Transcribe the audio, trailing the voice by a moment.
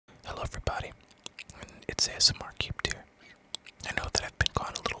everybody. It's ASMR Cube here. I know that I've been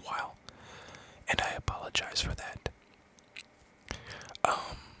gone a little while, and I apologize for that.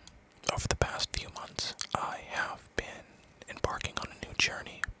 Over the past few months, I have been embarking on a new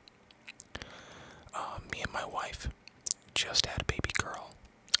journey. Me and my wife just had a baby girl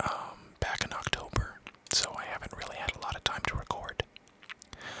back in October, so I haven't really had a lot of time to record.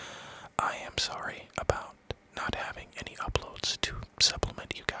 I am sorry about not having any uploads to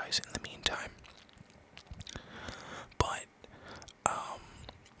supplement you guys in the meantime. But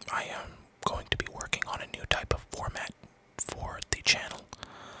I am going to be working on a new type of format for the channel.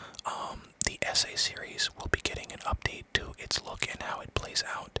 The essay series will be getting an update to its look and how it plays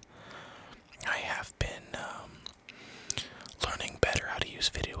out. I have been learning better how to use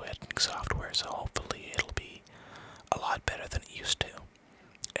video editing software, so hopefully it'll be a lot better than it used to.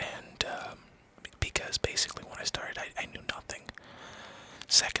 And because basically when I started, I knew nothing.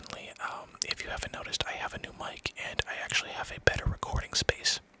 Secondly, if you haven't noticed, I have a new mic, and I actually have a better recording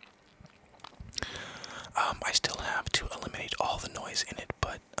space. I still have to eliminate all the noise in it,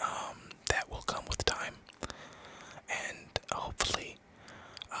 but that will come with time. And hopefully,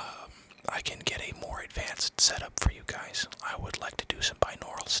 I can get a more advanced setup for you guys. I would like to do some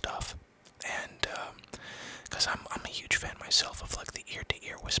binaural stuff, and because I'm a huge fan myself of like the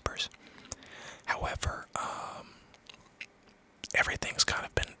ear-to-ear whispers. However, everything's kind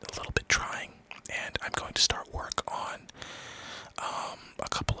of been a little bit trying, and I'm going to start work on a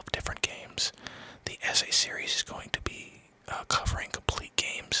couple of different games. The essay series is going to be covering complete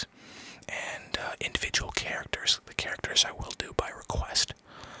games and individual characters. The characters I will do by request.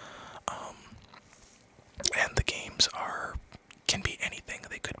 And the games can be anything.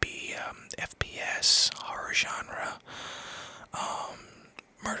 They could be FPS, horror genre,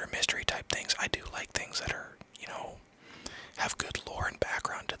 murder mystery type things. I do like things that are, have good lore and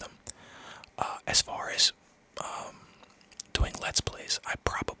background to them. As far as doing Let's Plays, I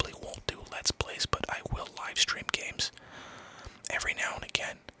probably won't do Let's Plays, but I will live stream games every now and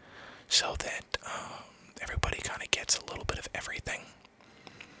again, so that everybody kind of gets a little bit of everything.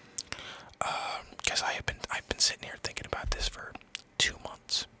 Because I've been sitting here thinking about this for 2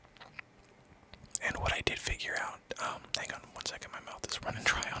 months, and what I did figure out. Hang on 1 second, my mouth is running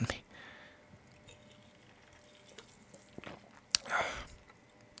dry on me.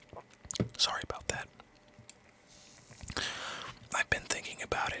 Sorry about that. I've been thinking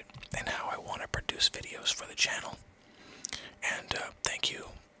about it and how I want to produce videos for the channel. And thank you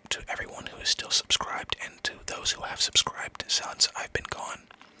to everyone who is still subscribed, and to those who have subscribed since I've been gone.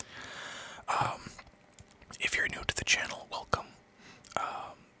 If you're new to the channel, welcome.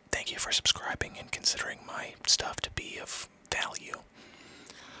 Thank you for subscribing and considering my stuff to be of value.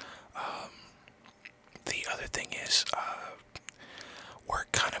 The other thing is,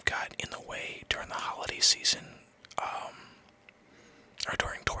 work kind of got in the way during the holiday season, or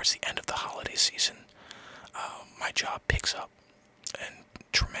towards the end of the holiday season. My job picks up, and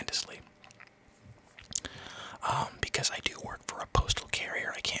tremendously. Because I do work for a postal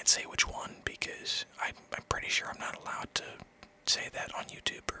carrier. I can't say which one, because I'm pretty sure I'm not allowed to say that on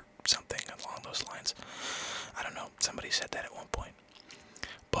YouTube or something along those lines. I don't know, somebody said that at one point.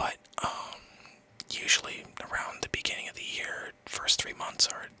 But, usually around the beginning of the year, first 3 months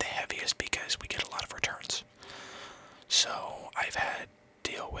are the heaviest because we get a lot of returns. So, I've had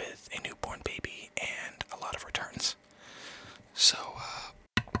to deal with a newborn baby and a lot of returns. So,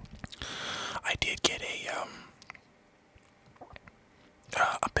 I did get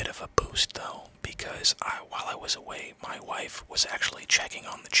a bit of a boost though, because while I was away, my wife was actually checking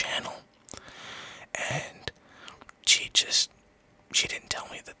on the channel, and she didn't tell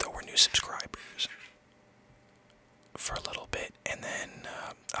me that there were new subscribers for a little bit, and then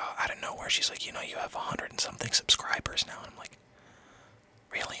out of nowhere she's like, you have 100 and something subscribers now, and I'm like,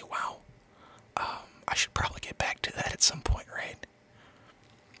 really? Wow. I should probably get back to that at some point, right?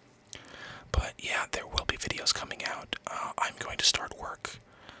 But yeah, there will be videos coming out. I'm going to start work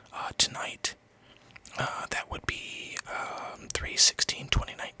tonight. That would be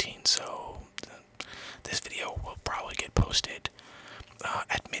 3/16/2019, so this video will probably get posted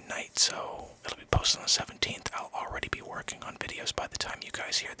at midnight, so it'll be posted on the 17th. I'll already be working on videos by the time you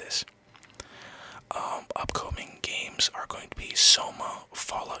guys hear this. Upcoming games are going to be Soma,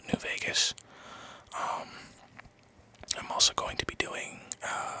 Fallout New Vegas. I'm also going to be doing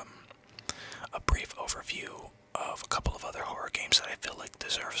a brief overview of a couple of other horror games that I feel like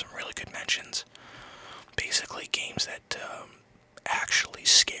deserve some really good mentions. Basically, games that actually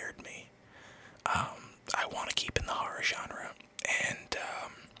scared me. I want to keep in the horror genre, and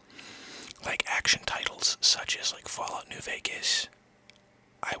like action titles such as like Fallout New Vegas,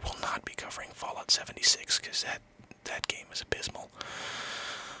 I will not be covering Fallout 76 because that game is abysmal.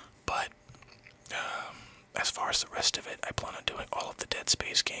 But as far as the rest of it, I plan on doing all of the Dead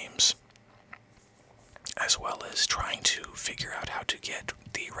Space games, as well as trying to figure out how to get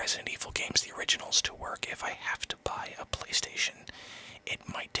the Resident Evil games, the originals, to work. If I have to buy a PlayStation, it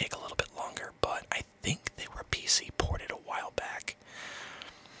might take a little bit longer, but I think they were PC ported a while back.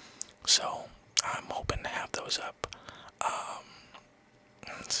 So, I'm hoping to have those up.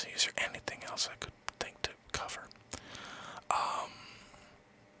 Let's see, is there anything else I could think to cover?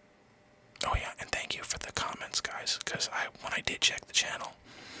 Oh yeah, and thank you for the comments, guys, because when I did check the channel,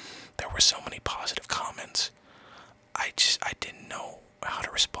 there were so many positive comments. I didn't know how to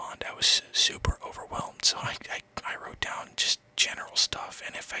respond. I was super overwhelmed, so I wrote down just general stuff,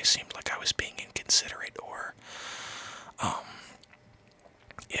 and if I seemed like I was being inconsiderate, or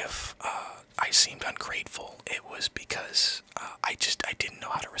if I seemed ungrateful, it was because I didn't know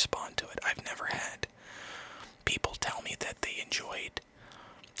how to respond to it. I've never had people tell me that they enjoyed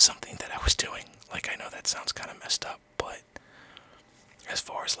something that I was doing. Like, I know that sounds kind of messed up, but as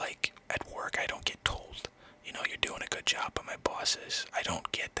far as like at work, I don't get told, you know, you're doing a good job by my bosses. I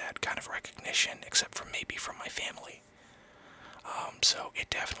don't get that kind of recognition, except for maybe from my family. So it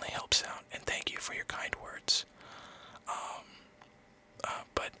definitely helps out, and thank you for your kind words.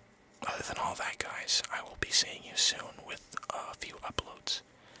 But other than all that, guys, I will be seeing you soon with a few uploads.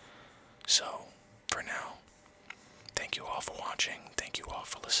 So, for now, thank you all for watching, thank you all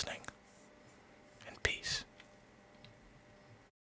for listening.